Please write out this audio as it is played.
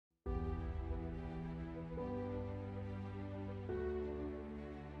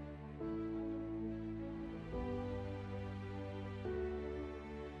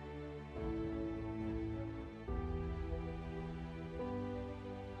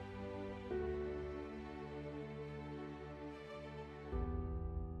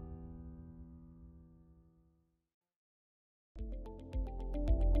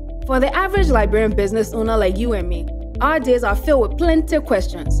For the average Liberian business owner like you and me, our days are filled with plenty of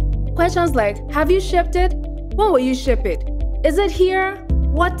questions. Questions like, have you shipped it? When will you ship it? Is it here?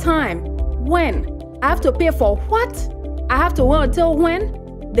 What time? When? I have to pay for what? I have to wait until when?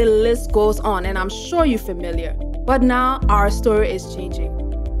 The list goes on, and I'm sure you're familiar. But now our story is changing.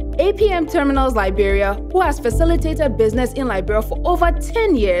 APM Terminals Liberia, who has facilitated business in Liberia for over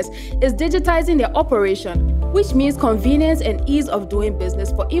 10 years, is digitizing their operation, which means convenience and ease of doing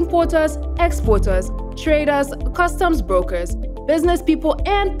business for importers, exporters, traders, customs brokers, business people,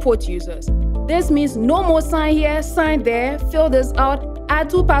 and port users. This means no more sign here, sign there, fill this out, add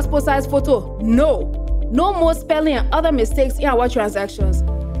 2 passport size photo. No more spelling and other mistakes in our transactions.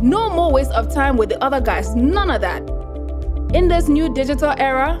 No more waste of time with the other guys, none of that. In this new digital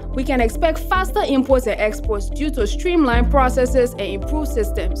era, we can expect faster imports and exports due to streamlined processes and improved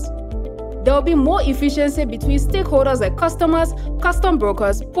systems. There will be more efficiency between stakeholders like customers, custom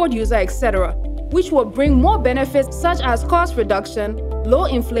brokers, port users, etc., which will bring more benefits such as cost reduction, low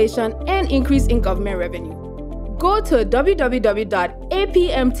inflation, and increase in government revenue. Go to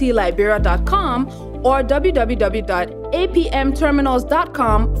www.apmtliberia.com or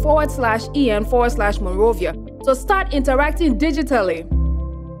www.apmterminals.com/en/Monrovia to start interacting digitally.